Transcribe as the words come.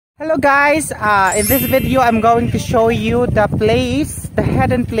Hello guys, in this video I'm going to show you the place, the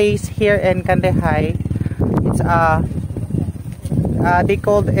hidden place here in Candijay. It's they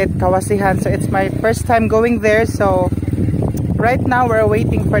called it KAWASIHAN, so it's my first time going there. So right now we're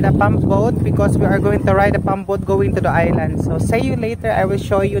waiting for the pump boat because we are going to ride a pump boat going to the island. So see you later. I will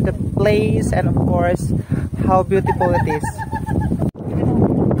show you the place and of course how beautiful it is.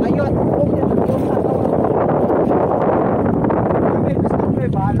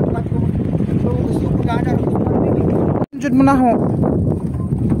 Jud mo na ho.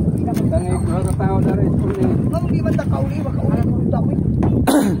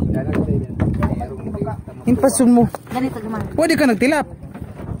 Inpasun mo. Ganito naman. Pwede ka nagtilap.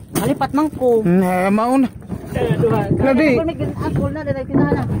 Malipat man ko. Mauna. Ladi.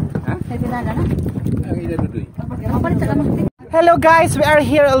 Hello guys, we are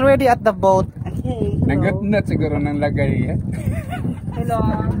here already at the boat. Nagut-nut siguro ng lagay. Hello.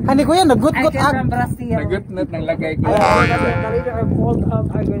 Hani ko yan, nagut-gut I'm from Brazil. Nagut-nut ng lagay ko. The leader of World Health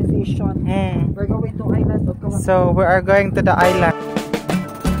Organization. We're going to island of KAWASIHAN. So we are going to the island.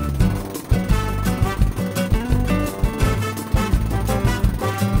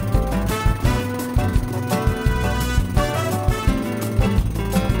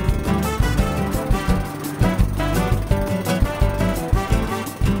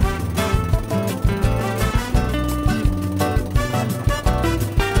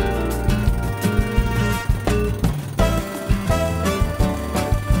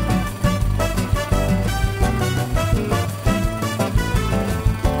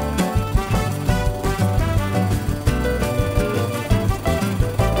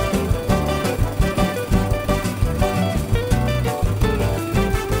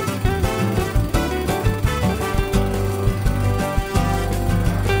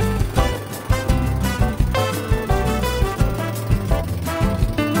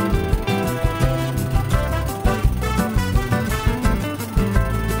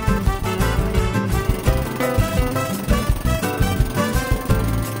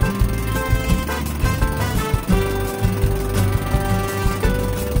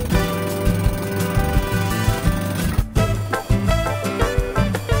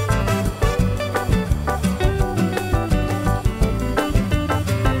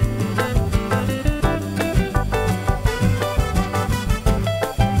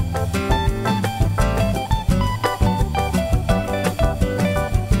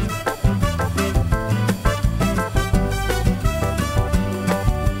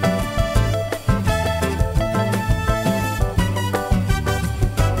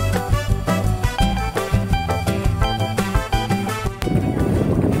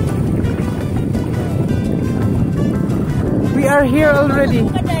 We are here already.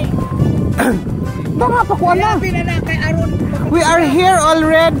 We are here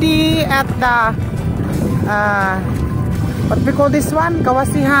already at the what we call this one?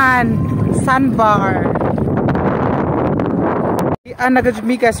 KAWASIHAN Sandbar.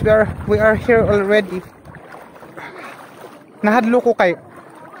 Guys, we are here already. Nahadlo ko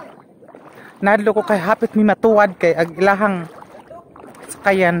kay hapit mi matuwad kay ag ilahang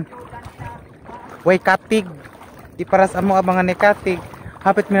sakayan. Way katig. Di para sa amo abangan ni katig.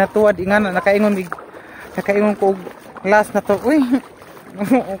 Hapit mi natuwad ingana nakaingon ko glass na to. Uy.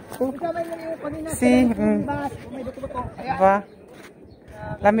 Si ba?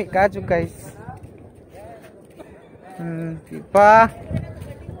 Lami ka adyo guys. Diba?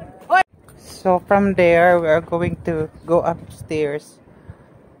 So from there we are going to go upstairs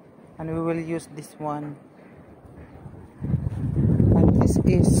and we will use this one. And this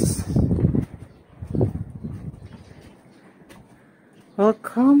is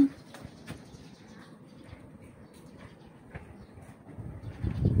welcome.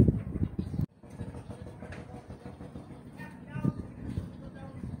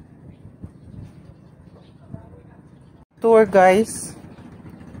 Tour guys.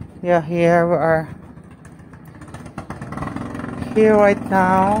 Yeah, here we are. Here right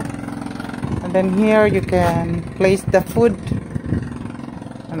now. And then here you can place the food.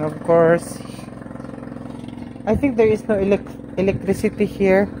 And of course, I think there is no electricity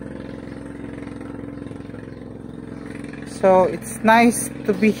here. So it's nice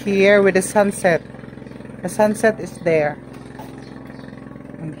to be here with the sunset. The sunset is there.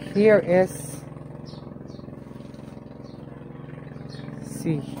 And here is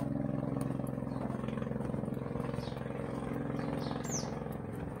sea.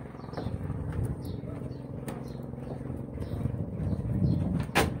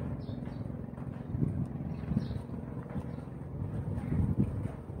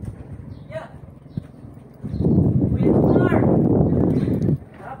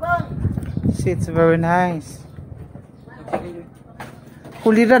 See, it's very nice.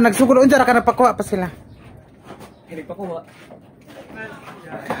 Kulira, nagsugod. Unjara ka napakuha pa sila.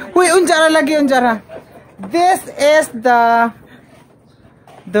 Uy, unjara lagi, unjara. This is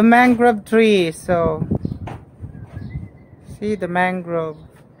the mangrove tree. So, see the mangrove.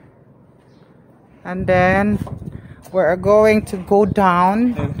 And then we are going to go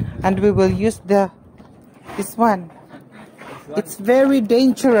down and we will use this one. It's very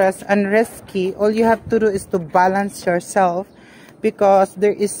dangerous and risky. All you have to do is to balance yourself because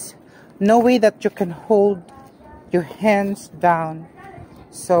there is no way that you can hold your hands down.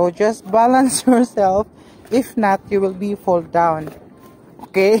 So just balance yourself. If not, you will be fall down.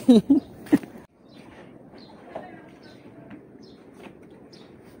 Okay?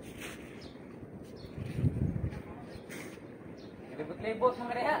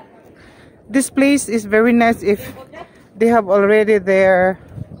 This place is very nice if they have already their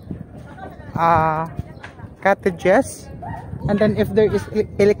cottages, and then if there is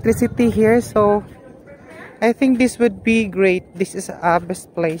electricity here, so I think this would be great. This is a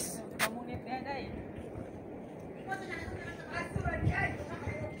best place.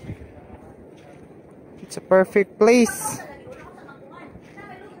 It's a perfect place.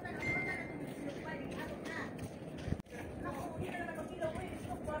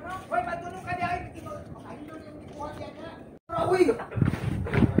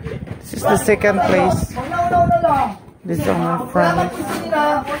 This is the second place. This is my friend.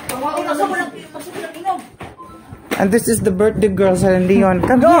 And this is the birthday girl, Celine Dion.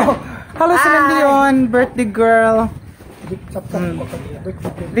 Come here. Hello, Celine Dion, birthday girl.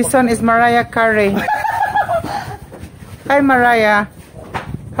 This one is Mariah Carey. Hi, Mariah.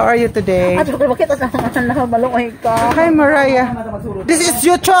 How are you today? Hi, Mariah. This is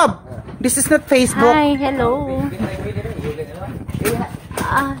YouTube. This is not Facebook. Hi, hello.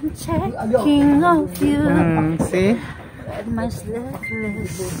 I'm checking of you. See? My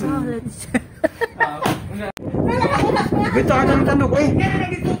sleepless solid. Ito ang tanong eh.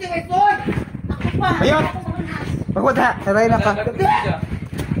 Ayun. Pagod ha. Saray na ka.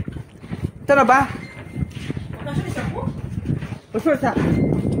 Ito na ba? Usur sa.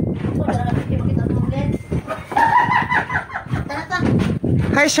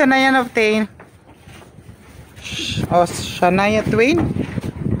 Hi, Shania Twain. Oh, Shania Twain?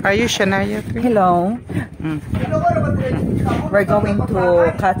 Are you Shania Twain? Hello. We're going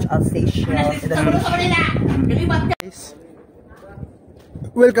to catch a seashell in the beach.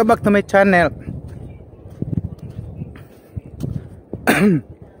 Welcome back to my channel.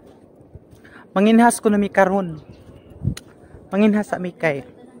 Manginhas ko na mi karon. Manginhas sa mi kay.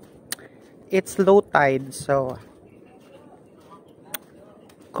 It's low tide, so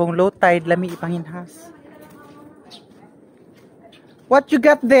kung low tide lami ipanginhas. What you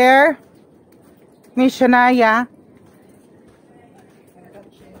got there, Miss Shania?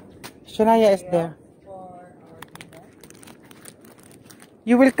 Shania is there.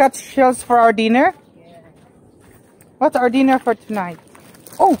 You will catch shells for our dinner? What's our dinner for tonight?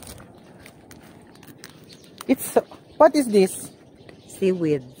 Oh! It's, what is this?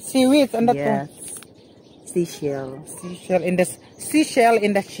 Seaweed. Seaweed and yes. Seashell. Seashell in the seashell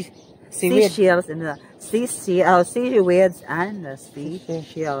in the seaweed. Seashells in the seaweeds and the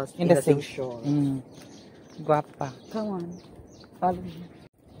seashells in the seashore. Guapa. Come on. Follow me.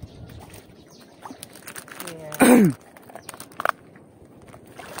 Yeah.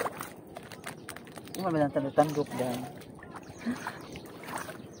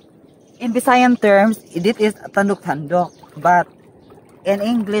 In Visayan terms, it is tanduk-tanduk, but in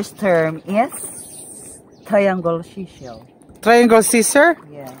English term, it's triangle seashell. Triangle scissor?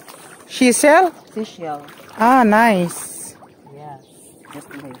 Yes. Seashell? Seashell. Ah, nice. Yes. Just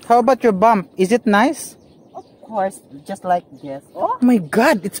like. How about your bump? Is it nice? Of course, just like this. Oh my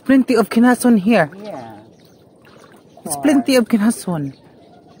God, it's plenty of kinason here. Yeah. It's plenty of kinason.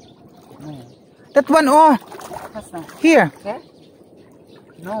 No. That one, oh. That's not. Here. Okay?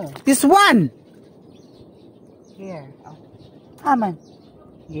 No. This one. Here. Oh. Ah, man.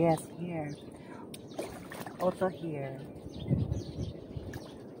 Yes, here. Also here.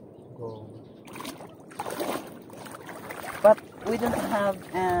 Go. But we don't have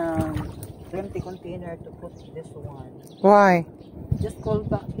empty container to put this one. Why? Just go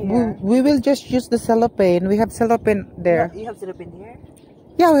back here. We will just use the cellophane. We have cellophane there. You have cellophane here?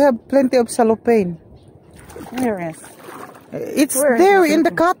 Yeah, we have plenty of cellophane. Where is? It's Where is there the in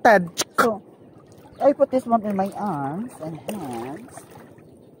the cottage. So, I put this one in my arms and hands.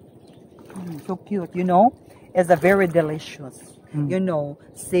 So cute, you know? It's a very delicious. You know,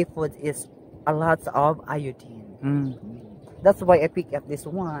 seafood is a lot of iodine. That's why I picked up this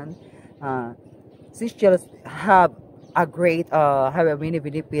one seashells have a great have a many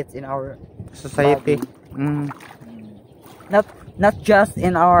benefits in our Society. body. Not just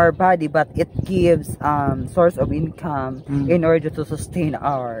in our body, but it gives source of income in order to sustain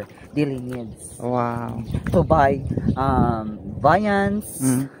our daily needs. Wow. To buy viands,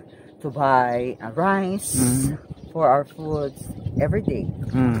 to buy rice for our foods every day.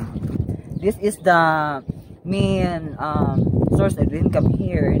 This is the main source of income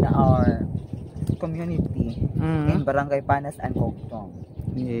here in our community in Barangay Panas and Cogtong.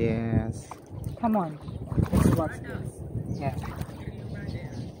 Yes. Come on, let's watch this. Yeah.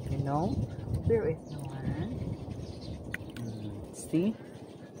 You know, there is no one. See?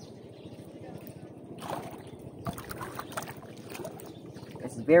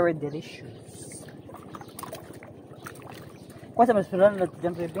 It's very delicious. Kung sa masulan na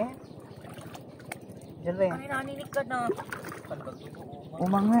dyan, bebe? Dyan, bebe? Ay, naninig ka na.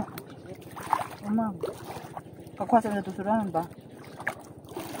 Umang nga. Umang. Kakuha sa mga tusuran ba?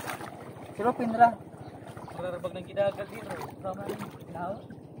 Silo pinra. Kararabag ng gidagat dito. Tama rin. Now?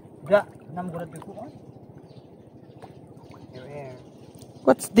 Ga. Namugulat ko ko. Here.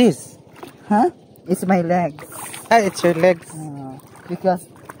 What's this? Huh? It's my legs. Ah, it's your legs. Because,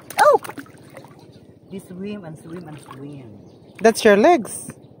 oh! They swim and swim and swim. That's your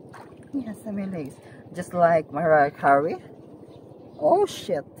legs. Yes, my legs. Just like Mariah Carey. Oh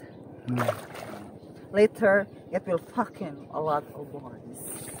shit. Later, it will fucking a lot of boys.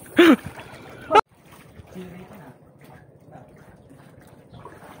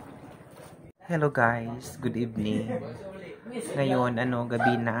 Hello guys, good evening. Ngayon,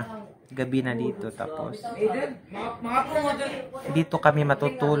 gabi na dito, tapos dito kami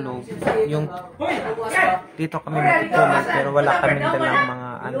matutulog. Dito kami matutulog, pero wala kaming dalang mga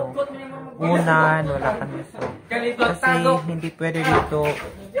unan, wala kami ito. Kasi hindi pwede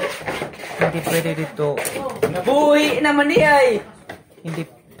dito. Nabuhi naman niya.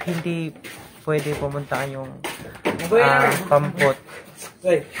 Hindi pwede pumunta yung pambot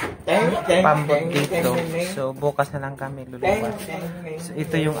dito. So bukas na lang kami luluwas. So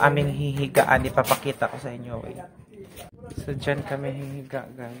ito yung aming hihigaan, ipapakita ko sa inyo. So dyan kami hihiga,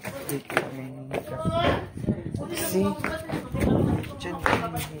 guys. Dito kami hihiga. See? Dyan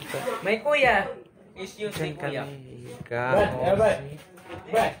kami hihiga. May kuya. Dyan kami hihiga.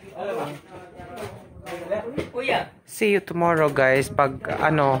 See you tomorrow, guys.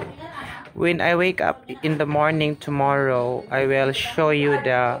 When I wake up in the morning tomorrow, I will show you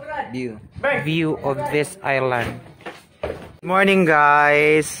the view of this island. Morning,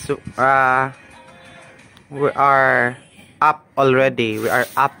 guys. We are up already. We are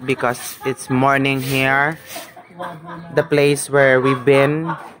up because it's morning here. The place where we've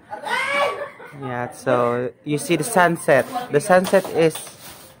been. Yeah, so you see the sunset. The sunset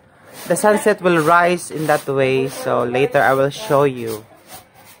will rise in that way. So later I will show you.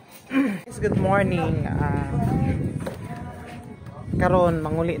 Good morning. Karon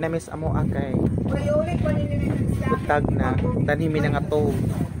manguli na miss amo kay butag na tanimi na nga to.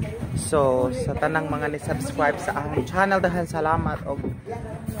 So sa tanang mga ni-subscribe sa akong channel, dahan salamat, og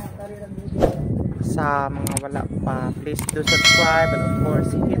sa mga wala pa, please do subscribe, and of course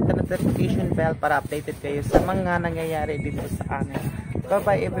hit the notification bell para updated kayo sa mga nangyayari dito sa amin. Bye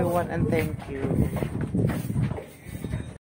bye everyone, and thank you.